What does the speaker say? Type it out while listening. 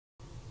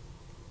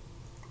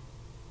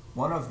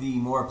One of the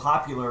more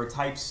popular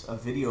types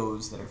of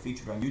videos that are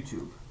featured on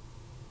YouTube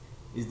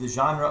is the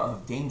genre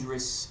of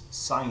dangerous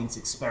science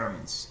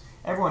experiments.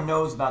 Everyone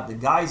knows about the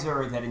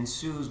geyser that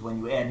ensues when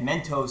you add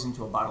Mentos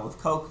into a bottle of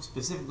Coke,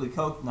 specifically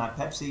Coke, not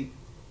Pepsi,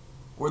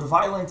 or the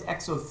violent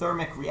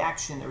exothermic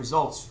reaction that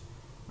results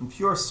when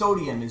pure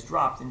sodium is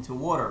dropped into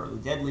water, or the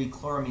deadly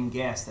chloramine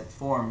gas that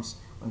forms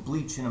when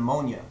bleach and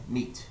ammonia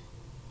meet.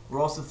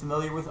 We're also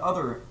familiar with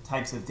other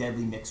types of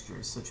deadly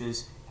mixtures, such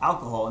as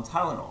alcohol and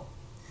Tylenol.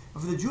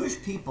 But for the Jewish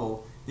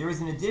people, there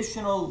is an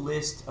additional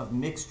list of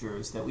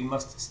mixtures that we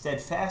must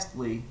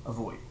steadfastly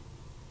avoid,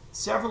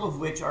 several of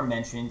which are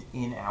mentioned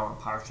in our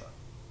Parsha.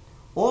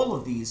 All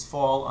of these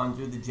fall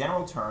under the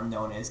general term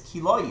known as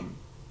kiloyim,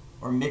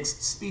 or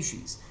mixed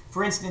species.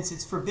 For instance,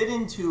 it's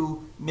forbidden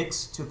to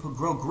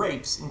grow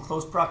grapes in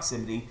close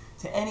proximity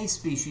to any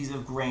species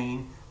of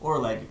grain or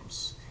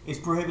legumes. It's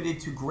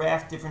prohibited to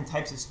graft different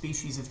types of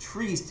species of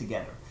trees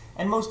together.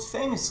 And most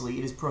famously,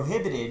 it is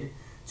prohibited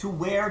to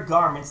wear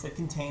garments that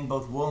contain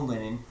both wool and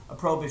linen, a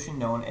prohibition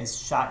known as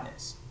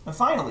shatnez. And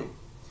finally,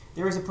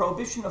 there is a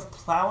prohibition of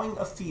plowing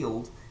a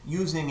field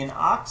using an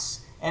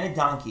ox and a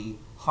donkey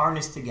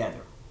harnessed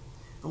together.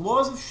 The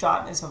laws of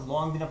shatnez have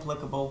long been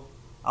applicable,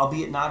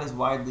 albeit not as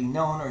widely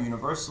known or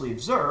universally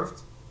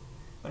observed.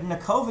 But in the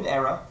COVID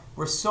era,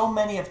 where so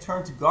many have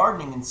turned to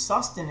gardening and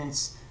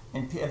sustenance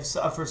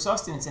for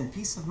sustenance and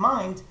peace of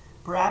mind,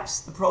 perhaps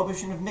the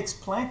prohibition of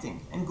mixed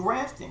planting and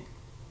grafting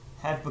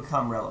have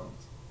become relevant.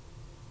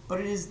 But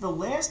it is the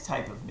last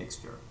type of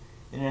mixture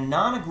that in a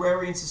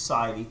non-agrarian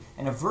society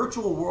and a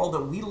virtual world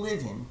that we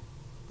live in,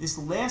 this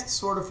last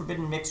sort of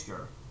forbidden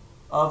mixture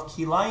of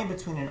kilayim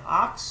between an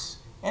ox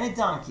and a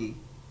donkey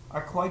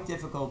are quite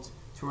difficult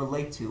to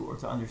relate to or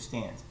to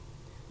understand.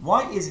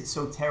 Why is it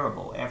so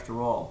terrible,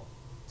 after all,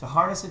 to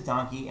harness a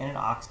donkey and an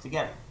ox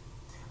together?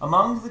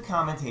 Among the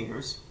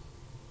commentators,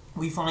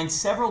 we find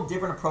several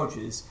different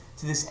approaches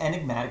to this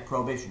enigmatic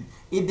prohibition.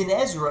 Ibn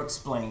Ezra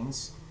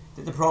explains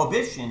that the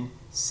prohibition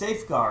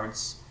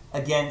safeguards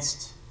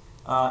against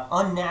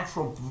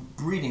unnatural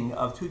breeding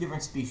of two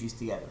different species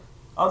together.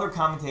 Other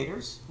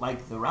commentators,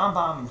 like the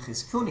Rambam and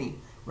Chizkuni,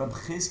 Reb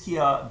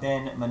Chizkiah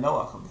ben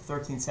Manoach of the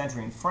 13th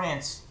century in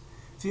France,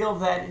 feel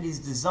that it is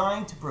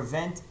designed to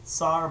prevent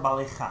tsar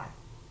balei chai,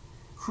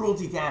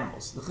 cruelty to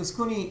animals. The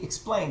Chizkuni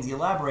explains, he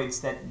elaborates,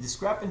 that the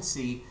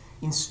discrepancy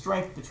in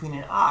strength between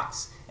an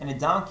ox and a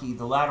donkey,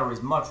 the latter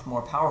is much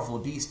more powerful a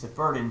beast of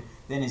burden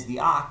than is the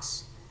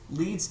ox,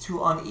 leads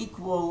to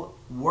unequal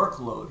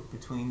workload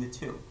between the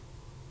two.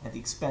 At the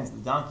expense of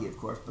the donkey, of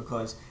course,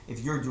 because if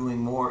you're doing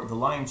more, the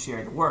lion's share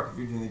of the work, if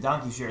you're doing the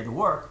donkey's share of the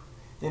work,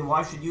 then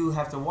why should you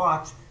have to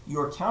watch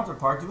your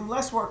counterpart doing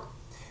less work?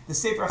 The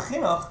Sefer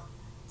Chinuch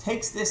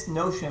takes this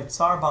notion of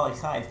tsar balei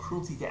chai, of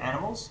cruelty to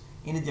animals,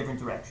 in a different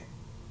direction.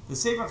 The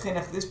Sefer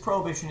Chinuch, this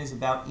prohibition is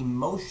about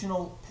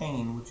emotional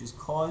pain which is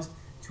caused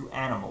to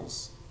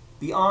animals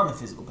beyond the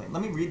physical pain.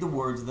 Let me read the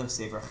words of the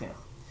Sefer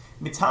Chinuch.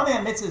 Mitame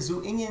ha-mitzvah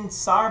zu inyan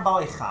tsar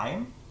balei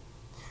chaim,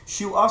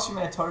 shiu asher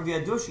min ha-Torah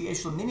v'yadu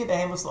sheyesh l'mini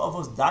behemos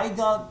l'ovos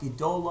daiga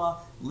gedola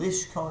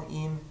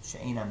lishkoim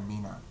she'enam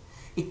mina.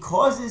 It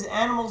causes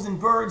animals and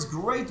birds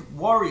great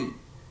worry,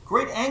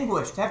 great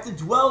anguish to have to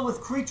dwell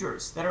with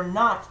creatures that are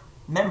not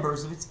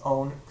members of its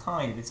own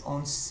kind, of its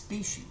own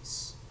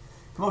species.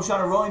 That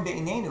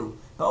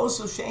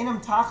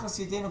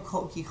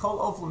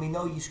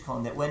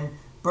when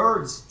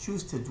birds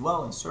choose to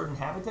dwell in certain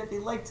habitat, they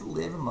like to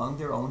live among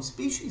their own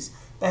species.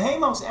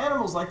 Behemos,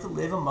 animals, like to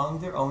live among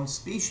their own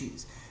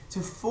species.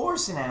 To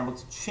force an animal,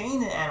 to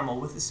chain an animal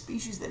with a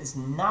species that is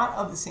not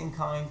of the same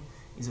kind,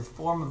 is a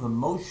form of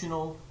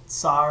emotional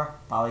tsar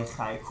balei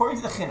chai. According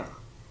to the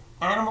Chinuch,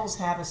 animals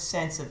have a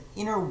sense of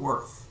inner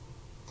worth.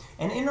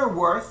 An inner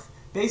worth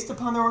based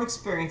upon their own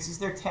experiences,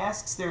 their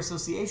tasks, their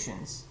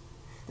associations,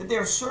 that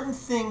there are certain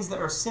things that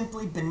are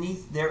simply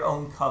beneath their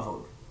own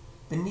kavod,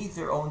 beneath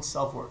their own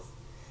self-worth.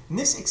 And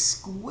this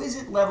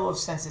exquisite level of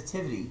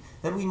sensitivity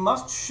that we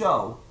must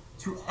show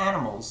to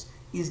animals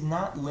is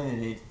not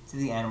limited to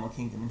the animal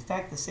kingdom. In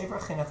fact, the Sefer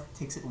Chinuch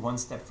takes it one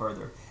step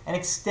further and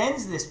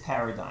extends this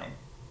paradigm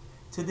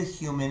to the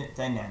human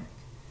dynamic.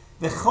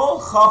 V'chol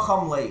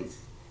chacham leiv,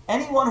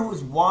 anyone who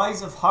is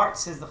wise of heart,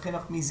 says the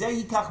Chinuch,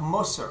 mizeh yikach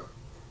musar,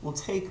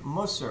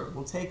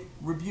 will take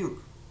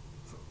rebuke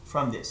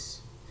from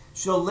this.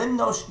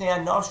 Sholimno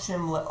shnei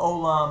anoshim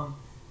leolam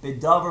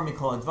bedavar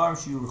mikol advarim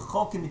shiyu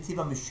rechokim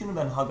mitiva mishunim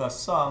ben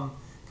hagasam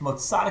k'mo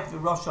tzadik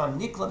v'rosha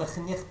nikla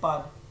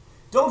v'chenichbad.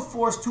 Don't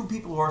force two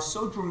people who are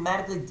so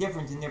dramatically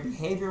different in their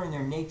behavior and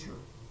their nature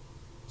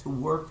to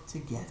work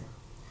together,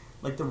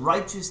 like the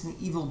righteous and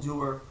the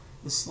evildoer,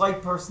 the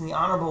slight person, the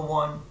honorable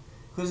one.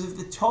 Because if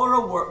the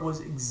Torah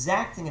was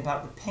exacting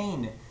about the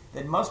pain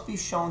that must be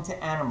shown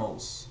to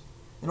animals,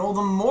 then all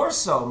the more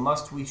so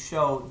must we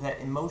show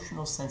that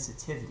emotional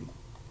sensitivity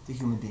to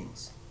human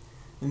beings.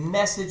 The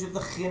message of the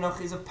Chinuch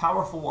is a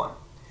powerful one.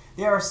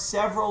 There are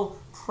several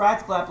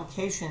practical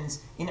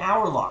applications in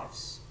our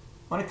lives.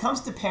 When it comes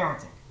to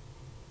parenting,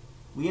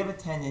 we have a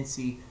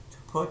tendency to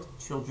put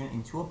children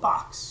into a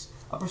box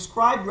a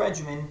prescribed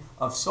regimen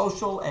of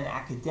social and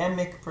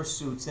academic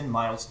pursuits and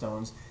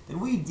milestones that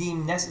we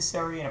deem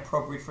necessary and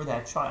appropriate for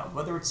that child,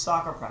 whether it's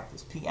soccer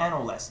practice,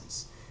 piano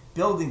lessons,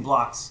 building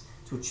blocks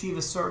to achieve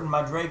a certain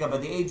madrega by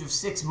the age of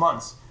 6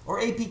 months,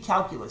 or AP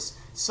calculus.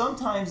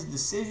 Sometimes the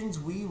decisions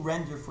we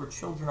render for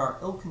children are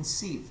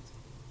ill-conceived,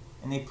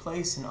 and they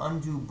place an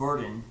undue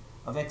burden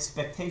of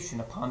expectation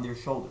upon their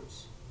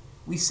shoulders.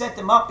 We set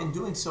them up in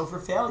doing so for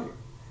failure,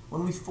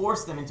 when we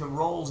force them into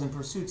roles and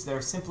pursuits that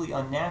are simply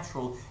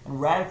unnatural and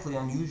radically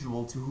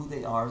unusual to who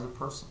they are as a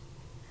person.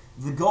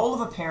 The goal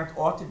of a parent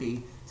ought to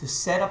be to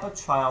set up a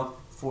child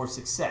for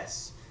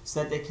success,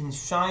 so that they can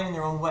shine in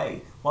their own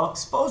way, while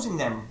exposing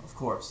them, of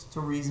course, to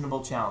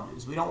reasonable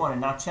challenges. We don't want to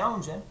not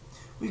challenge them.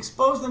 We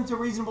expose them to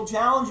reasonable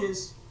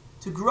challenges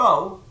to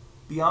grow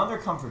beyond their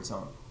comfort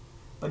zone,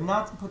 but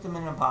not to put them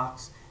in a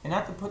box and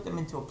not to put them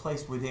into a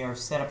place where they are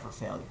set up for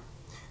failure.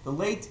 The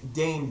late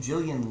Dame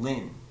Gillian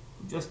Lynn,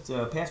 who just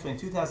passed away in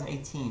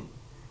 2018,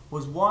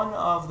 was one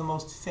of the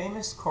most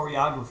famous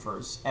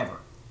choreographers ever.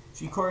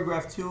 She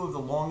choreographed 2 of the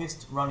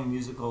longest running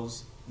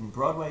musicals in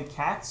Broadway,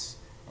 Cats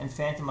and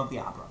Phantom of the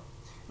Opera.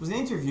 It was an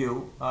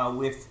interview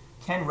with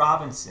Ken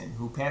Robinson,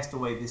 who passed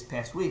away this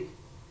past week,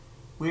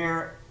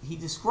 where he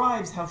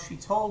describes how she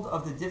told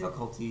of the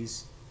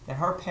difficulties that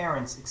her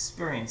parents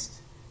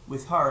experienced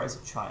with her as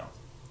a child.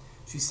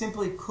 She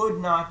simply could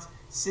not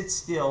sit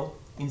still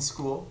in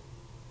school,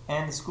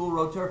 and the school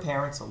wrote to her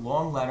parents a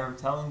long letter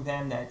telling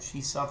them that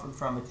she suffered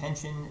from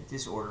attention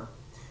disorder.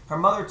 Her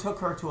mother took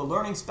her to a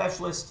learning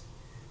specialist,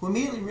 who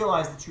immediately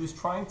realized that she was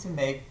trying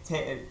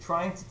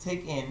to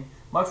take in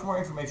much more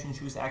information than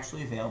she was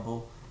actually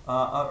available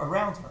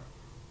around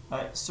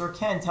her. Sir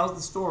Ken tells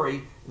the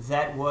story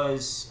that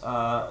was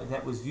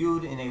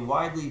viewed in a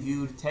widely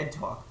viewed TED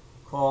Talk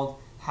called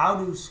 "How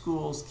Do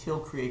Schools Kill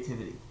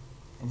Creativity?"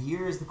 And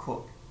here is the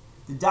quote.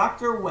 The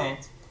doctor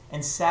went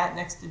and sat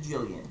next to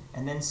Gillian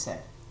and then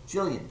said,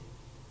 "Gillian,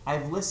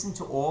 I've listened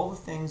to all the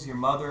things your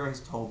mother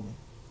has told me.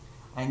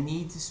 I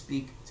need to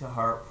speak to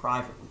her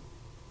privately."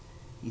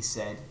 He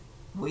said,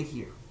 "Wait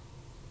here.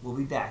 We'll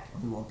be back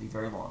and we won't be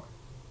very long."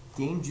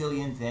 Dame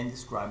Gillian then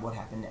described what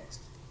happened next.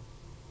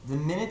 The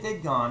minute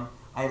they'd gone,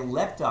 I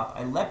leapt up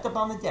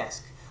on the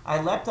desk.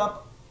 I leapt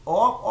up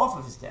off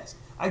of his desk.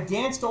 I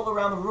danced all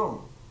around the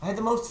room. I had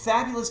the most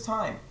fabulous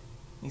time.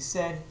 He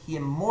said he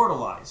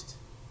immortalized.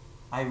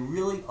 I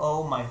really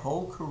owe my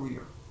whole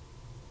career,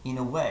 in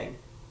a way,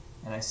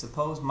 and I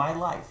suppose my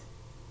life,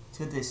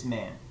 to this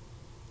man.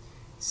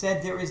 He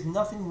said, there is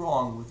nothing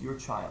wrong with your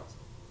child.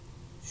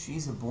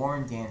 She's a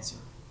born dancer.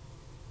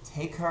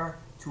 Take her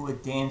to a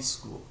dance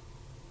school.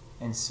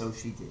 And so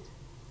she did.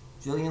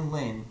 Gillian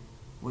Lynn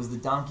was the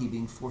donkey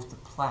being forced to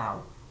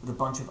plow with a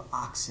bunch of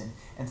oxen.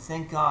 And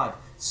thank God,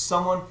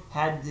 someone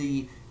had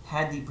the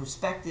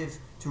perspective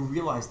to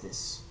realize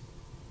this,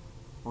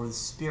 or the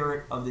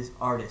spirit of this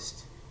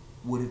artist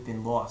would have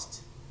been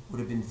lost, would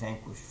have been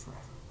vanquished forever.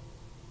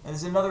 And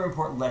there's another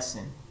important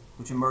lesson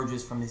which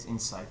emerges from this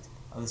insight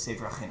of the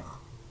Sefer HaChinuch.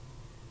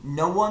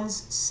 No one's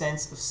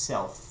sense of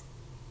self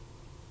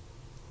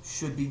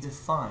should be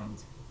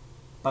defined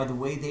by the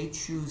way they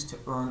choose to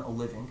earn a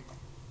living,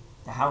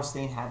 the house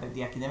they inhabit,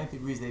 the academic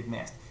degrees they've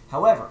amassed.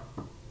 However,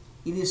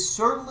 it is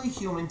certainly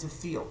human to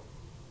feel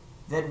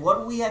that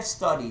what we have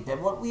studied,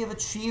 that what we have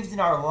achieved in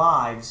our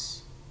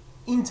lives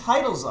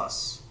entitles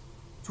us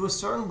to a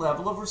certain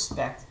level of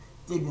respect,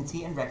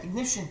 dignity, and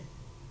recognition.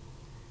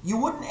 You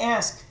wouldn't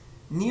ask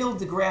Neil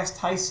deGrasse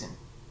Tyson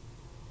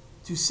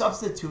to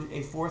substitute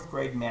a 4th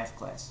grade math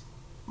class,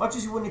 much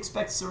as you wouldn't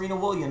expect Serena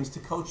Williams to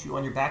coach you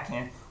on your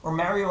backhand, or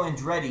Mario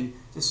Andretti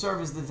to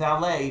serve as the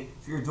valet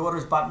for your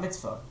daughter's bat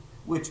mitzvah,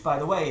 which, by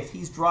the way, if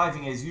he's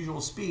driving at his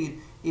usual speed,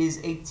 is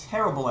a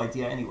terrible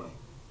idea anyway.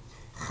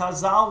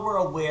 Chazal were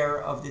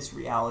aware of this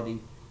reality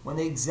when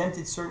they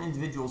exempted certain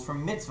individuals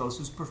from mitzvos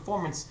whose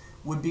performance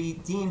would be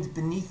deemed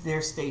beneath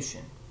their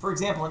station. For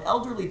example, an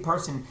elderly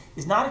person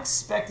is not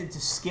expected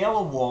to scale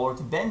a wall or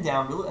to bend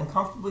down really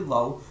uncomfortably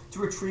low to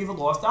retrieve a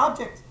lost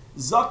object.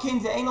 Zaken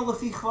ve'eno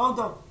lefi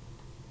chvodo.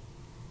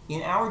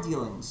 In our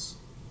dealings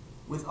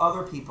with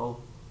other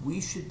people,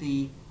 we should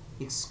be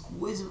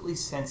exquisitely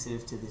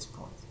sensitive to this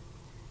point.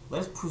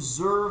 Let us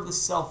preserve the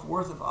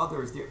self-worth of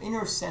others, their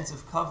inner sense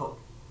of kavod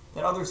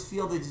that others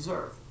feel they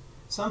deserve.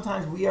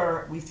 Sometimes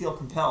we feel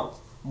compelled,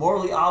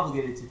 morally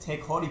obligated to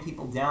take haughty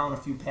people down a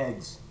few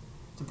pegs,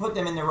 to put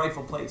them in their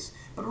rightful place.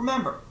 But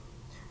remember,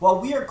 while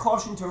we are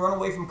cautioned to run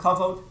away from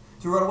kavod,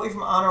 to run away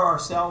from honor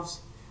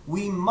ourselves,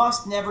 we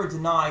must never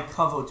deny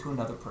kavod to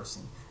another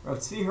person. Rav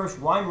Tzvi Hirsch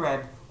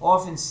Weinreb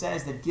often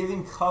says that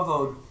giving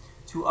kavod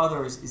to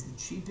others is the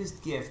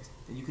cheapest gift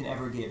that you can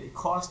ever give. It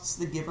costs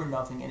the giver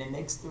nothing, and it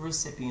makes the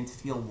recipient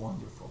feel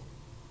wonderful.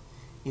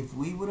 If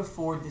we would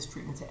afford this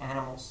treatment to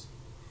animals,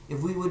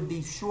 if we would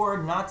be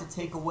sure not to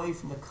take away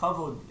from the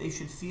kavod, they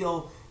should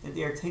feel that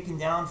they are taken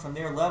down from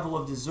their level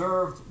of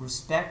deserved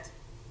respect,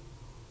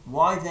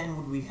 why then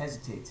would we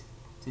hesitate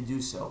to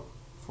do so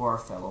for our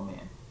fellow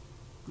man?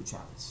 Good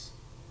Shabbos.